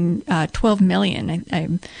remaining $12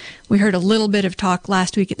 million. We heard a little bit of talk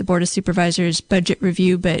last week at the Board of Supervisors budget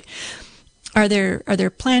review, but are there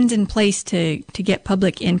plans in place to get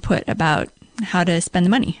public input about how to spend the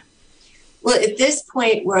money? Well, at this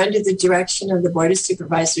point, we're under the direction of the Board of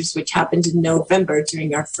Supervisors, which happened in November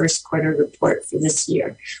during our first quarter report for this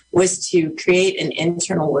year, was to create an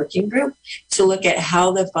internal working group to look at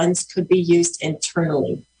how the funds could be used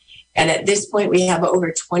internally. And at this point, we have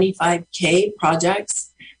over 25K projects,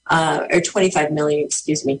 or 25 million,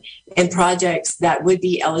 in projects that would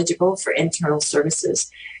be eligible for internal services.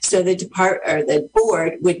 So the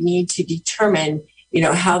board would need to determine,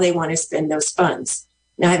 how they want to spend those funds.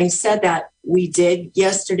 Now, having said that, we did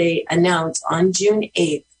yesterday announce on June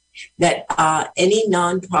 8th that any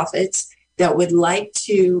nonprofits that would like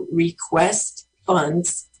to request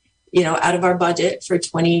funds, out of our budget for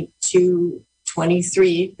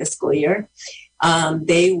 22-23 fiscal year,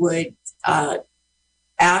 they would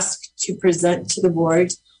ask to present to the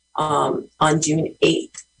board on June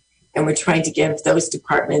 8th. And we're trying to give those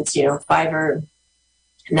departments,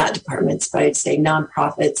 not departments, but I'd say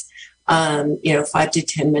nonprofits, 5 to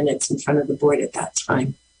 10 minutes in front of the board at that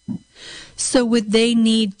time. So would they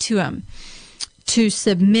need to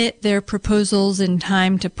submit their proposals in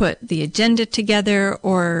time to put the agenda together,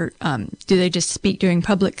 or do they just speak during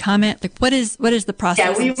public comment? Like, what is the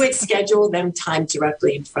process? Yeah, we would schedule them time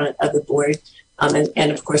directly in front of the board.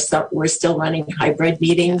 And of course, we're still running hybrid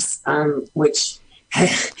meetings, which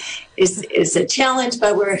is a challenge,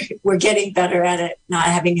 but we're getting better at it. Not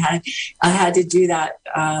having had to do that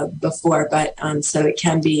before, but so it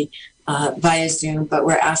can be via Zoom. But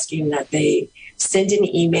we're asking that they send an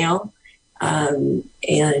email, and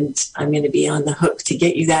I'm going to be on the hook to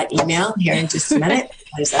get you that email here in just a minute.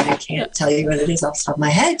 because I can't tell you what it is off the top of my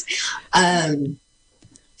head,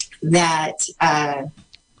 that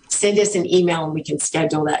send us an email and we can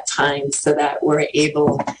schedule that time so that we're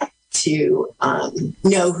able to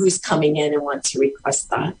know who's coming in and want to request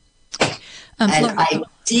that. And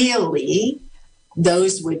ideally,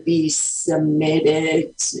 those would be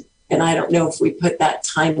submitted, and I don't know if we put that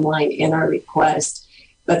timeline in our request,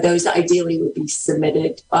 but those ideally would be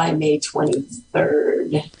submitted by May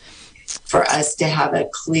 23rd for us to have a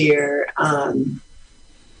clear,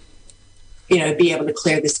 be able to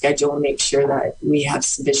clear the schedule and make sure that we have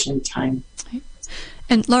sufficient time.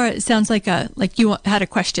 And Laura, it sounds like you had a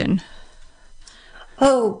question.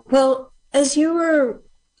 Oh, well, as you were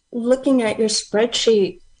looking at your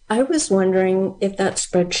spreadsheet, I was wondering if that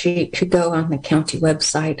spreadsheet could go on the county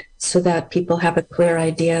website so that people have a clear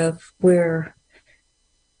idea of where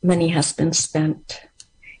money has been spent.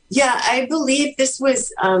 Yeah, I believe this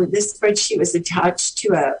spreadsheet was attached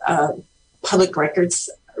to a public records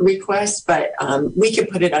request, but we could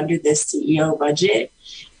put it under the CEO budget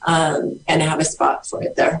and have a spot for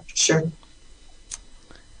it there. Sure.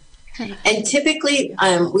 And typically,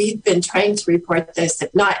 we've been trying to report this,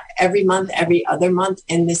 if not every month, every other month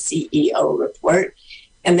in the CEO report.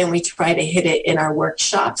 And then we try to hit it in our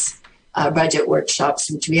workshops, budget workshops,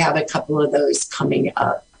 which we have a couple of those coming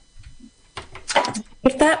up.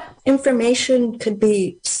 If that information could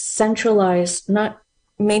be centralized,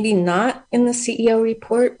 maybe not in the CEO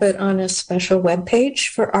report, but on a special webpage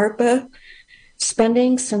for ARPA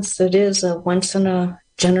spending, since it is a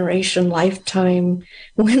once-in-a-generation lifetime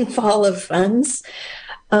windfall of funds,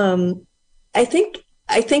 I think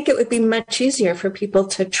it would be much easier for people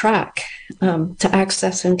to track, to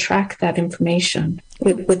access and track that information.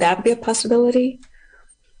 Would that be a possibility?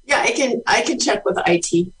 Yeah, I can check with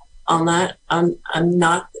IT on that.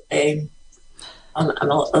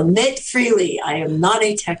 I'll admit freely, I am not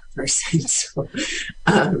a tech person. So,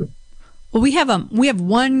 well, we have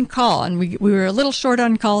one call, and we were a little short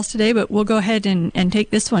on calls today, but we'll go ahead and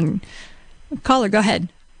take this one. Caller, go ahead.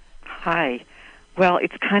 Hi. Well,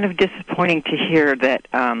 it's kind of disappointing to hear that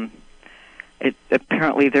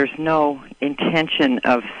apparently there's no intention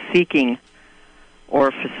of seeking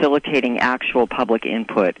or facilitating actual public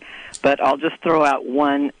input. But I'll just throw out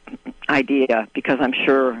one idea, because I'm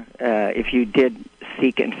sure if you did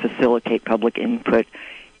seek and facilitate public input,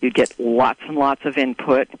 you'd get lots and lots of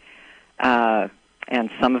input, and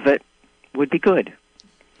some of it would be good.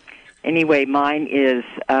 Anyway, mine is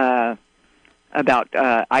about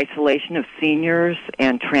isolation of seniors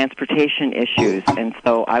and transportation issues. And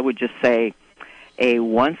so I would just say a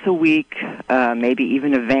once-a-week, maybe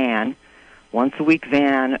even a van, once-a-week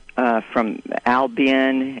van from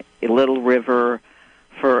Albion, Little River,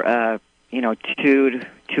 for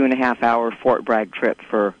 2.5 hour Fort Bragg trip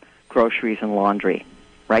for groceries and laundry.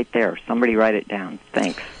 Right there. Somebody write it down.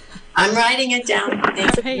 Thanks. I'm writing it down.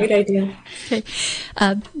 That's a great idea. Okay.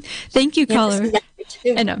 Thank you, caller.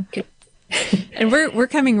 And we're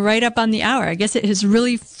coming right up on the hour. I guess it has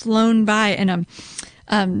really flown by. And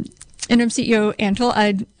Interim CEO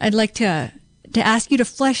Antle, I'd like to ask you to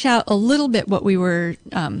flesh out a little bit what we were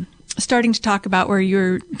starting to talk about, where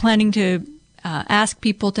you're planning to ask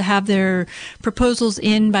people to have their proposals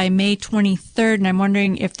in by May 23rd. And I'm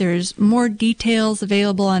wondering if there's more details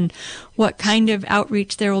available on what kind of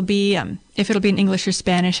outreach there will be, if it'll be in English or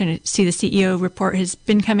Spanish. And I see the CEO report has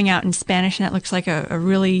been coming out in Spanish, and that looks like a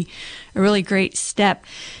really great step.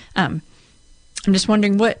 I'm just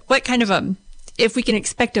wondering what kind of if we can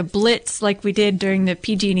expect a blitz like we did during the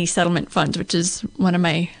PG&E settlement funds, which is one of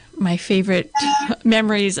my favorite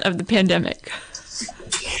memories of the pandemic.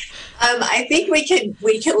 I think we could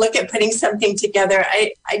look at putting something together.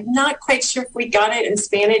 I'm not quite sure if we got it in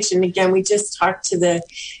Spanish. And again, we just talked to the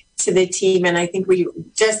team, and I think we,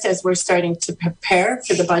 just as we're starting to prepare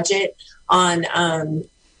for the budget on the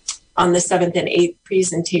 7th and 8th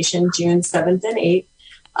presentation, June 7th and 8th,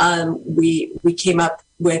 we came up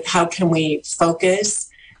with how can we focus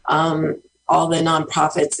all the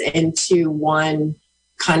nonprofits into one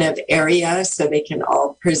kind of area so they can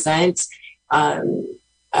all present.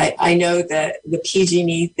 I know that the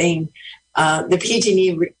PG&E thing, the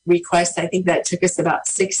PG&E request, I think that took us about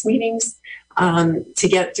 6 meetings to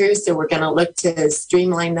get through. So we're going to look to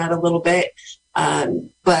streamline that a little bit.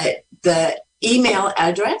 But the email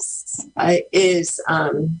address is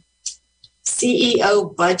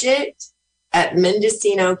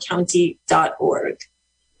ceobudget@mendocinocounty.org.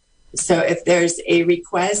 So if there's a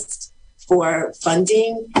request for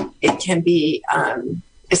funding, it can be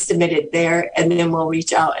submitted there, and then we'll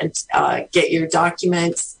reach out and get your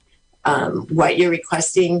documents, what you're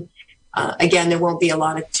requesting, Again, there won't be a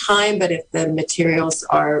lot of time, but if the materials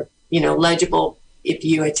are, legible, if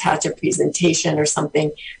you attach a presentation or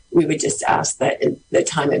something, we would just ask that the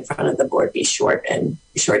time in front of the board be short and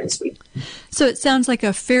sweet. So it sounds like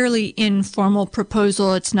a fairly informal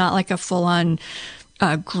proposal. It's not like a full-on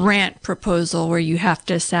grant proposal where you have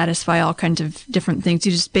to satisfy all kinds of different things.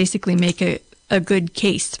 You just basically make a good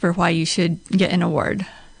case for why you should get an award.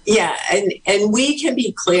 Yeah, and we can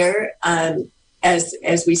be clear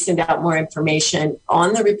as we send out more information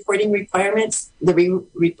on the reporting requirements. The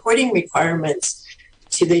reporting requirements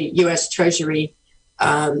to the U.S. Treasury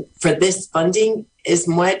for this funding is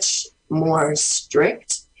much more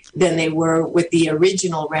strict than they were with the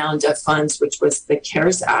original round of funds, which was the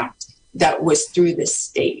CARES Act that was through the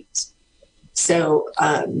state. So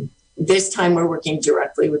this time we're working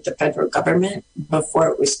directly with the federal government. Before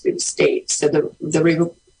it was through the state. So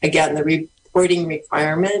the reporting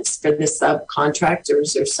requirements for the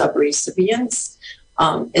subcontractors or sub-recipients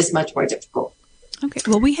is much more difficult. Okay,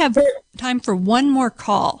 well, we have time for one more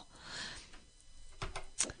call.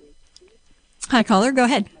 Hi, caller, go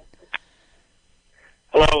ahead.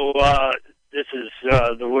 Hello, this is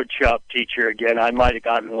the woodshop teacher again. I might have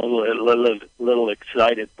gotten a little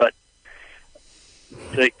excited, but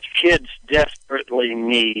the kids desperately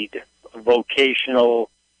need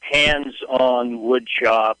vocational, hands-on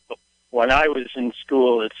woodshop. When I was in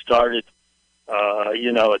school, it started,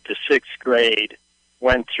 at the 6th grade,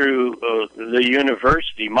 went through the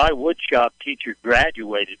university. My woodshop teacher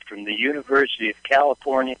graduated from the University of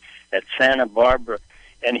California at Santa Barbara,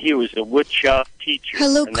 and he was a woodshop teacher.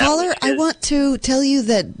 Hello, caller. I want to tell you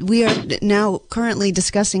that we are now currently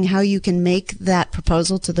discussing how you can make that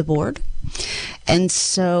proposal to the board. And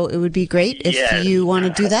so it would be great if you want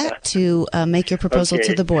to do that, to make your proposal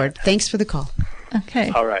to the board. Thanks for the call. Okay.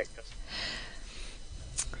 All right.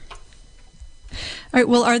 All right.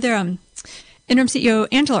 Well, are there, Interim CEO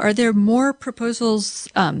Angela, are there more proposals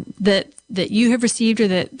that you have received or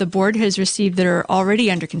that the board has received that are already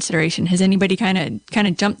under consideration? Has anybody kind of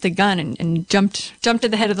jumped the gun and jumped to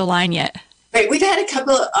the head of the line yet? Right. We've had a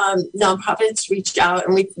couple of nonprofits reach out,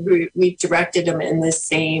 and we've directed them in the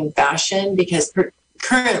same fashion because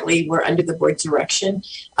currently we're under the board direction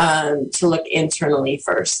to look internally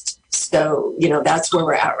first. So, that's where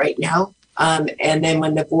we're at right now. And then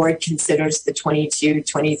when the board considers the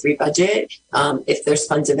 22-23 budget, if there's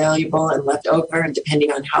funds available and left over, and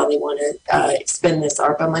depending on how they want to spend this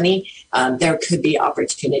ARPA money, there could be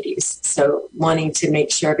opportunities. So wanting to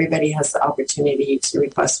make sure everybody has the opportunity to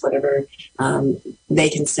request whatever they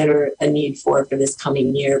consider a need for this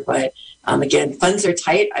coming year. But again, funds are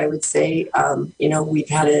tight. I would say, we've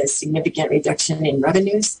had a significant reduction in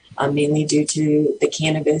revenues, mainly due to the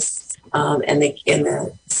cannabis and the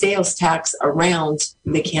sales tax around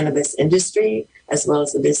the cannabis industry, as well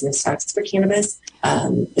as the business tax for cannabis.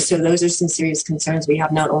 So those are some serious concerns we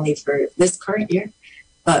have, not only for this current year,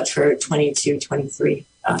 but for 22-23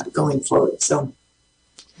 going forward. So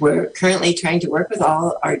we're currently trying to work with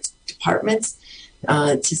all our departments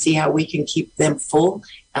to see how we can keep them full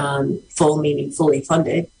meaning fully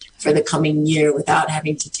funded for the coming year without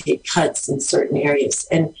having to take cuts in certain areas.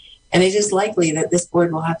 And it is likely that this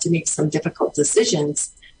board will have to make some difficult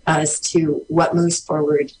decisions as to what moves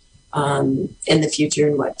forward in the future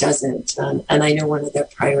and what doesn't. And I know one of their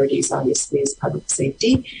priorities, obviously, is public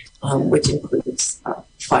safety, which includes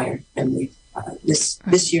fire. And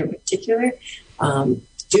this year in particular,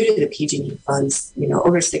 due to the PG&E funds,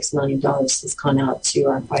 over $6 million has gone out to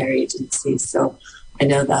our fire agencies. So I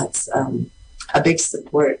know that's a big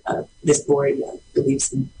support this board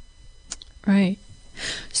believes in. Right.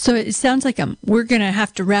 So it sounds like we're going to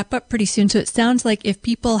have to wrap up pretty soon. So it sounds like if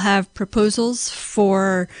people have proposals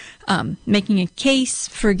for making a case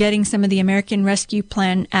for getting some of the American Rescue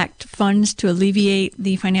Plan Act funds to alleviate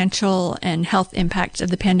the financial and health impacts of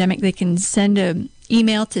the pandemic, they can send an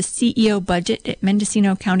email to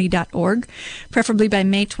ceobudget@mendocinocounty.org, preferably by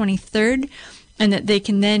May 23rd, and that they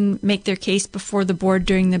can then make their case before the board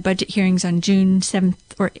during the budget hearings on June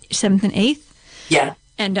 7th and 8th. Yeah.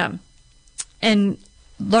 And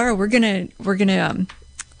Laura, we're gonna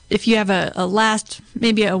if you have a last,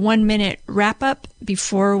 maybe a 1-minute wrap up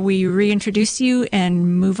before we reintroduce you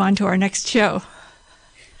and move on to our next show.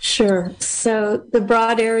 Sure. So the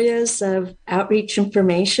broad areas of outreach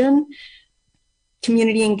information,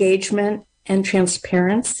 community engagement, and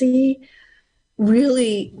transparency.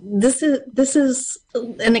 Really, this is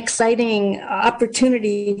an exciting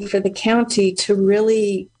opportunity for the county to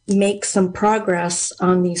really make some progress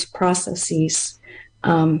on these processes,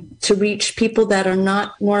 to reach people that are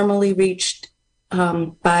not normally reached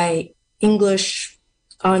by English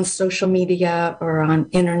on social media or on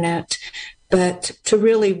internet, but to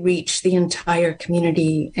really reach the entire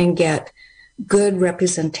community and get good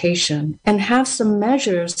representation and have some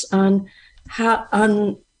measures on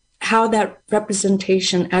how that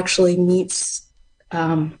representation actually meets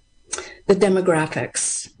the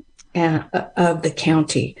demographics of the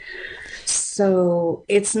county. So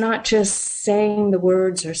it's not just saying the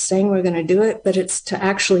words or saying we're going to do it, but it's to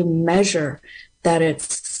actually measure that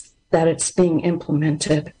it's being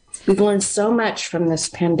implemented. We've learned so much from this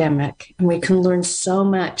pandemic, and we can learn so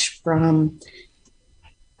much from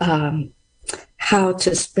how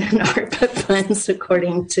to spend ARPA funds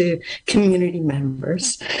according to community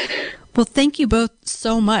members. Well, thank you both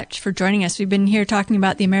so much for joining us. We've been here talking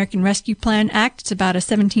about the American Rescue Plan Act. It's about a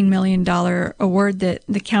 $17 million award that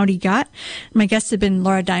the county got. My guests have been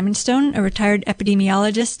Laura Diamondstone, a retired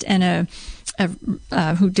epidemiologist and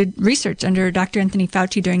who did research under Dr. Anthony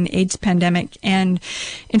Fauci during the AIDS pandemic, and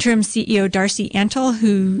interim CEO Darcy Antle,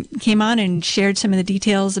 who came on and shared some of the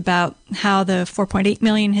details about how the $4.8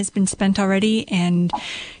 million has been spent already, and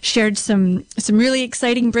shared some really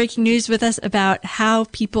exciting breaking news with us about how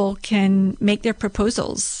people can make their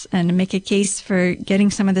proposals and make a case for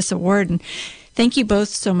getting some of this award. And thank you both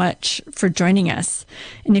so much for joining us.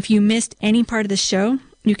 And if you missed any part of the show,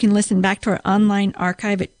 you can listen back to our online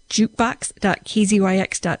archive at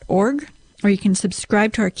jukebox.kzyx.org, or you can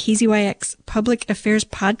subscribe to our KZYX Public Affairs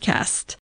podcast.